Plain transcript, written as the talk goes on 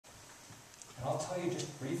I'll tell you just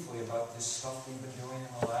briefly about this stuff we've been doing in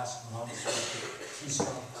the last months with the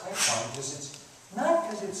Keystone Pipeline, because it's not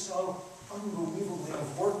because it's so unbelievably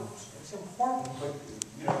important. It's important, but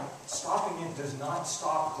stopping it does not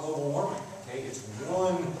stop global warming. Okay, it's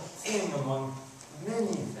one thing among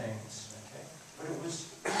many things. Okay, but it was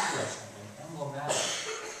interesting and emblematic.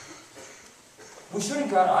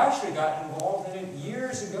 I actually got involved in it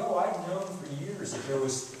years ago. I'd known for years that there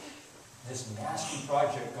was this nasty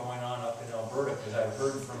project going on up in Alberta, because I've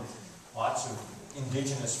heard from lots of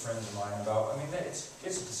indigenous friends of mine about, it's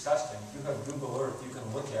disgusting. If you have Google Earth, you can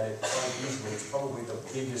look at it quite easily. It's probably the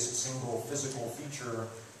biggest single physical feature,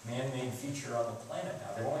 man-made feature on the planet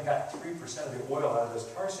now. They've only got 3% of the oil out of those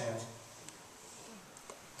tar sands,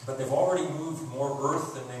 but they've already moved more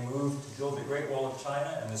earth than they moved to build the Great Wall of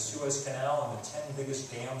China and the Suez Canal and the 10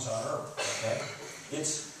 biggest dams on Earth. Okay?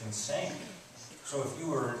 It's insane. So if you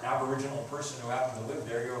were an Aboriginal person who happened to live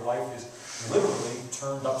there, your life is literally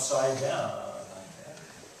turned upside down. Okay?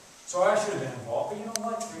 So I should have been involved, but you know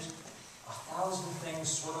what? There's 1,000 things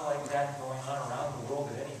sort of like that going on around the world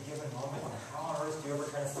at any given moment, and how on earth do you ever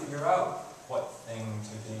kind of figure out what thing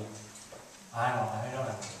to do? I don't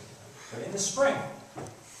know. But in the spring,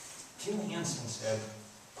 Kim Hansen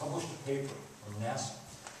published a paper from NASA,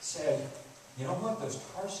 said, you know what, those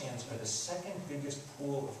tar sands are the second biggest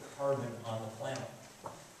pool of carbon on the planet.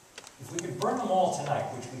 If we could burn them all tonight,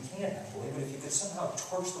 which we can't actually, but if you could somehow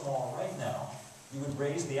torch them all right now, you would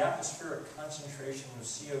raise the atmospheric concentration of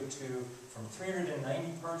CO2 from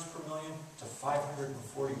 390 parts per million to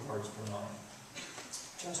 540 parts per million.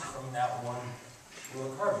 Just from that one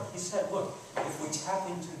pool of carbon. He said, look, if we tap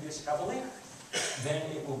into this heavily,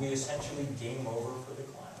 then it will be essentially game over for the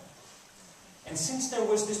climate. And since there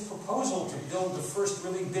was this proposal to build the first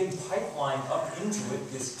really big pipeline up into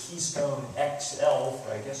it, this Keystone XL,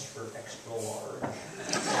 I guess for extra large,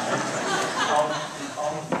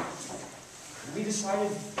 we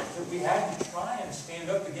decided that we had to try and stand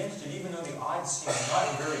up against it, even though the odds seemed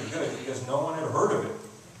not very good, because no one had heard of it.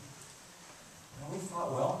 And we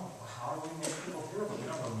thought, well, how do we make people hear of it? We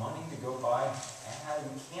don't have the money to go buy ad.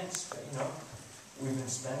 We can't spend, we've been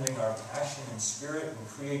spending our passion and spirit and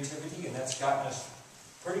creativity, and that's gotten us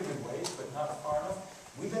pretty good ways, but not far enough.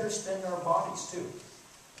 We better spend our bodies too.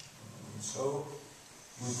 And so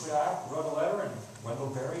we wrote a letter, and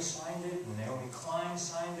Wendell Berry signed it, and Naomi Klein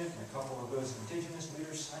signed it, and a couple of those indigenous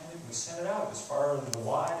leaders signed it. We sent it out as far and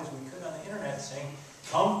wide as we could on the internet, saying,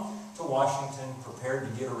 come to Washington prepared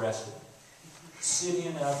to get arrested. City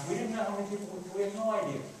and we didn't know how many people, we had no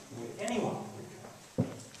idea. Anyone would come.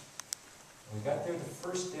 We got there the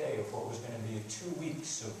first day of what was going to be 2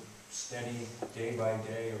 weeks of steady,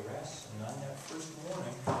 day-by-day arrests, and on that first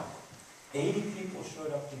morning, 80 people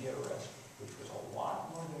showed up to get arrested, which was a lot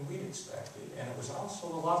more than we'd expected, and it was also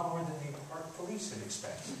a lot more than the park police had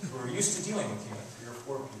expected. We were used to dealing with 3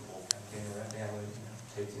 or 4 people kind of getting around. They had to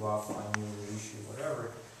take you off, find you, release you,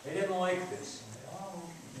 whatever. They didn't like this. And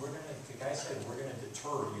the guy said, we're going to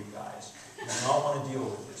deter you guys. You do not want to deal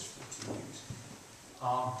with this for 2 weeks.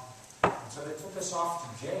 So they took us off to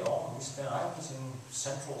jail. I was in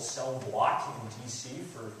Central Cell Block in D.C.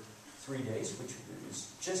 for 3 days, which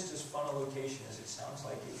is just as fun a location as it sounds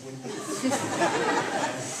like it would be.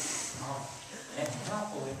 And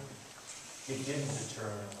happily, it didn't deter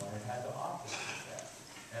anyone. It had the opposite effect,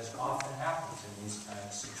 as often happens in these kind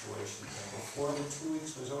of situations. And before the 2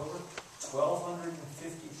 weeks was over,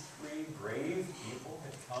 1,253 brave people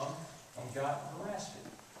had come and gotten arrested.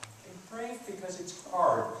 Brave because it's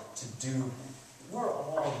hard to do. We're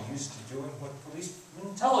all used to doing what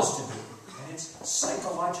policemen tell us to do. And it's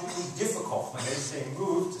psychologically difficult when they say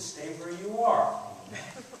move to stay where you are.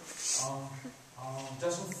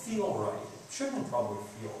 Doesn't feel right. It shouldn't probably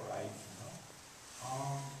feel right.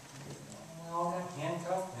 We all got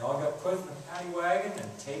handcuffed. We all got put in a paddy wagon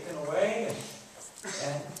and taken away.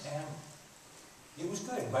 And it was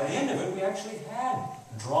good. By the end of it, we actually had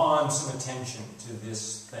drawn some attention to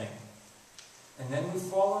this thing. And then we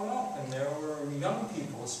followed up, and there were young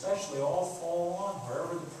people, especially, all follow on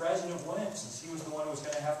wherever the president went, since he was the one who was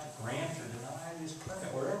going to have to grant or deny his permit.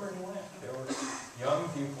 Wherever he went, there were young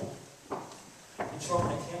people. He'd show up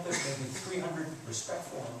on a campus, maybe 300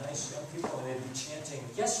 respectful and nice young people, and they'd be chanting,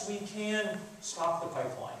 "Yes, we can stop the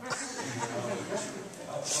pipeline." Yes, we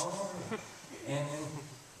can. And in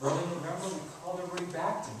early November, we called everybody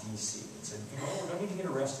back to D.C. and said, we don't need to get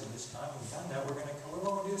arrested this time. We've done that. We're going to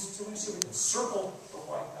do this so we can circle the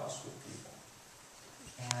White House with people.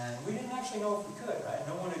 And we didn't actually know if we could, right?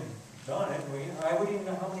 No one had done it. I wouldn't even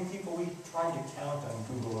know how many people we tried to count on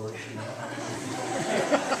Google Earth. How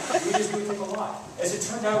many people we took a lot. As it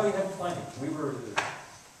turned out, we had plenty. We were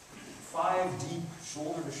 5 5 deep,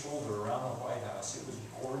 shoulder to shoulder around the White House. It was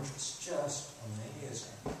gorgeous, just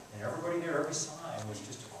amazing. And everybody there, every sign was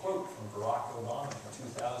just a quote from Barack Obama from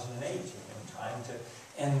 2008. Time to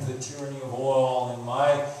end the tyranny of oil. In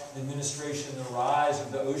my administration, the rise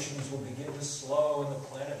of the oceans will begin to slow and the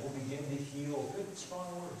planet will begin to heal. Good, strong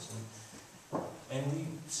words. And we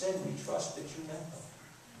said we trust that you meant them.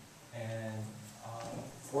 And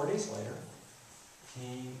 4 days later,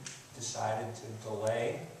 he decided to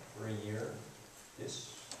delay for a year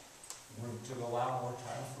this, to allow more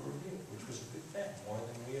time for review, which was a good thing, more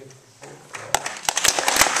than we had hoped for.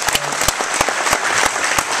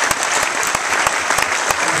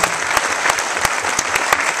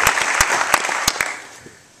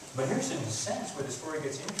 But here's in a sense where the story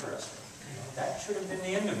gets interesting. That should have been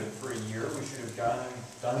the end of it for a year. We should have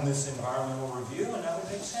done this environmental review, and that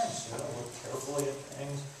would make sense. Look carefully at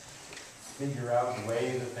things, figure out the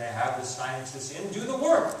way that they have the scientists in, do the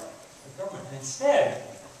work. The government. And instead,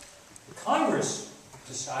 Congress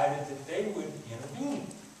decided that they would intervene.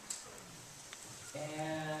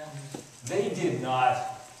 And they did not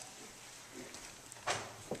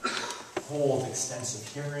hold extensive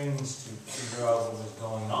hearings to figure out what was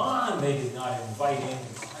going on. They did not invite in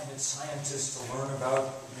climate scientists to learn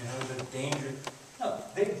about, the danger. No,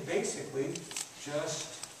 they basically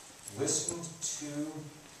just listened to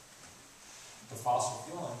the fossil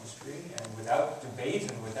fuel industry and without debate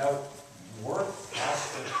and without work,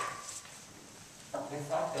 they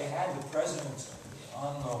thought they had the president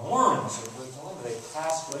on the horns of the dilemma. They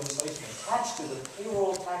passed legislation attached to the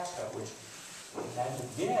payroll tax cut, which they had to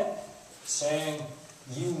get, saying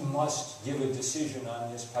you must give a decision on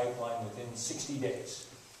this pipeline within 60 days.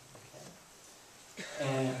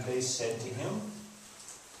 And they said to him,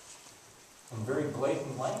 in very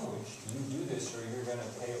blatant language, you do this or you're going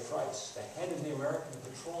to pay a price. The head of the American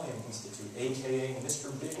Petroleum Institute, a.k.a.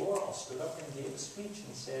 Mr. Big Oil, stood up and gave a speech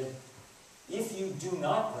and said, if you do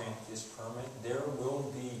not grant this permit, there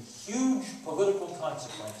will be huge political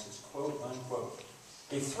consequences, quote unquote.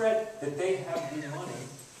 A threat that they have the money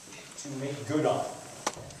to make good on.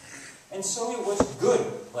 And so it was good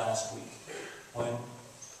last week when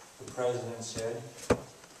the president said,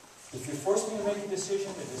 if you force me to make a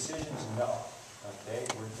decision, the decision is no. Okay,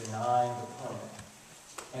 we're denying the permit.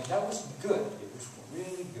 And that was good. It was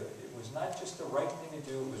really good. It was not just the right thing to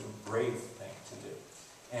do, it was a brave thing to do.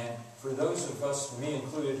 And for those of us, me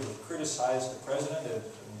included, who have criticized the president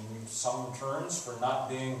in some turns for not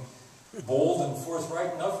being bold and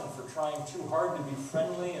forthright enough and for trying too hard to be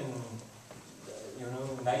friendly and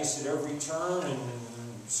nice at every turn and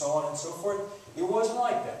so on and so forth, it wasn't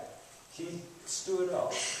like that. He stood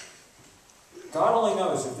up. God only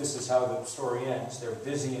knows if this is how the story ends. They're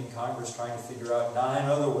busy in Congress trying to figure out 9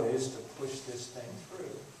 other ways to push this thing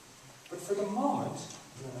through. But for the moment,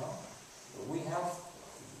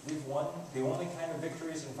 we've won the only kind of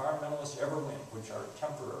victories environmentalists ever win, which are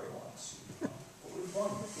temporary ones. But we've won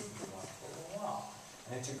for a while.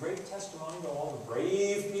 And it's a great testimony to all the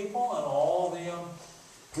brave people and all the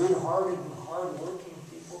good-hearted and hard-working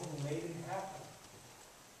people who made it happen.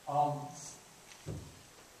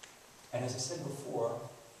 And as I said before,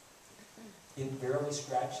 it barely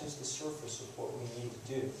scratches the surface of what we need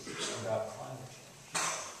to do about climate change.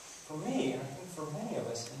 For me, and I think for many of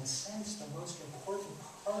us, in a sense, the most important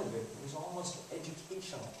part of it was almost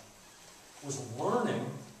educational. It was learning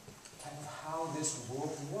kind of how this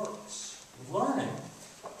world works. Learning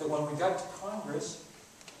that when we got to Congress,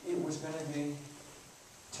 it was going to be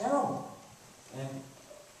terrible and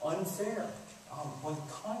unfair. When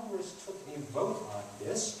Congress took a vote on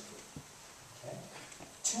this,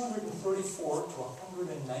 234 to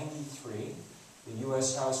 193, the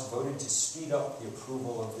U.S. House voted to speed up the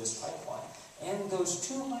approval of this pipeline. And those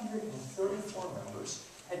 234 members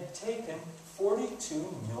had taken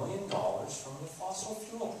 $42 million from the fossil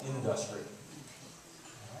fuel industry.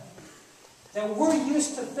 Now, we're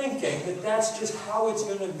used to thinking that that's just how it's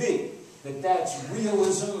going to be, that that's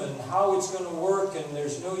realism and how it's going to work, and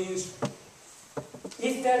there's no use.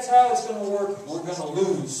 If that's how it's going to work, we're going to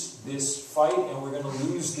lose this fight, and we're going to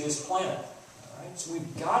lose this planet. All right? So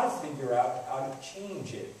we've got to figure out how to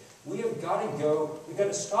change it. We've got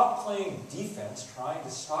to stop playing defense, trying to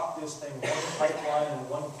stop this thing one pipeline and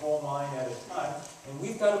one coal mine at a time, and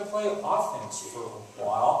we've got to play offense for a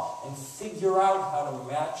while and figure out how to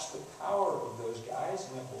match the power of those guys,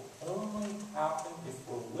 and it will only happen if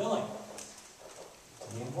we're willing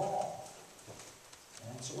to be involved.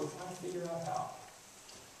 And so we're trying to figure out how.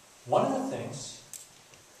 One of the things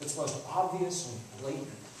that's most obvious and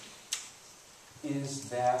blatant is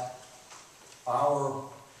that our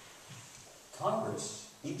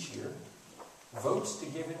Congress each year votes to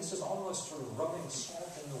give, and this is almost sort of rubbing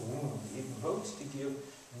salt in the wound, it votes to give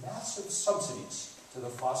massive subsidies to the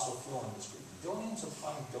fossil fuel industry, billions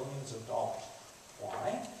upon billions of dollars.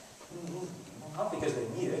 Why? Not because they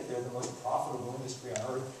need it, they're the most profitable industry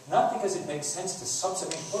on earth, not because it makes sense to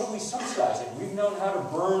subsidize. I mean, what are we subsidizing? We've known how to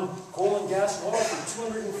burn coal and gas and oil for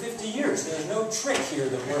 250 years. There's no trick here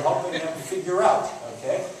that we're helping them figure out,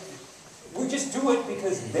 okay? We just do it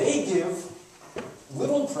because they give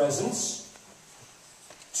little presents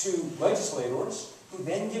to legislators who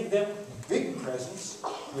then give them big presents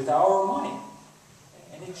with our money.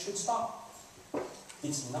 And it should stop.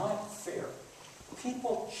 It's not fair.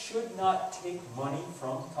 People should not take money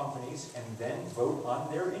from companies and then vote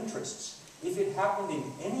on their interests. If it happened in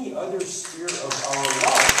any other sphere of our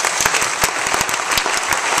life,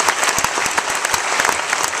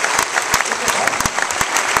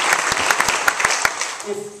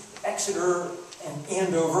 if Exeter and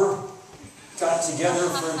Andover got together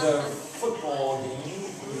for the football game,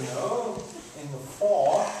 in the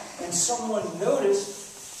fall, and someone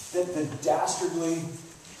noticed that the dastardly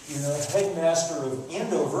headmaster of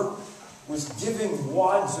Andover was giving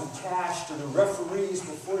wads of cash to the referees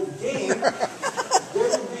before the game, there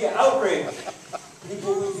would be outrage.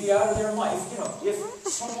 People would be out of their mind. If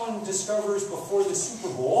someone discovers before the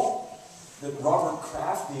Super Bowl that Robert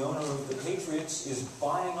Kraft, the owner of the Patriots, is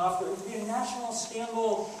buying off, it would be a national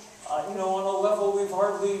scandal, on a level we've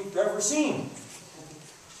hardly ever seen.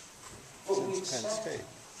 But we accept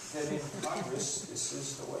that in Congress, this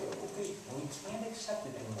is the way it will be. And we can't accept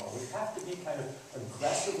it anymore. We have to be kind of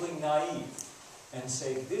aggressively naive and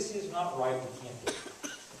say, this is not right, we can't do it.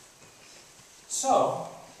 So,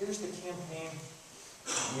 here's the campaign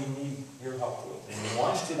we need your help with. And we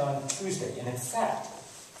launched it on Tuesday. And in fact,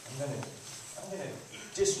 I'm going to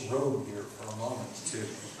disrobe here for a moment to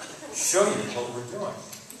show you what we're doing.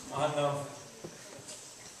 On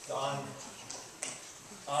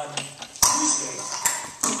Tuesday,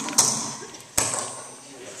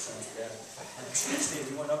 on Tuesday,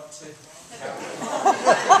 we went up to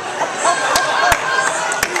Capitol.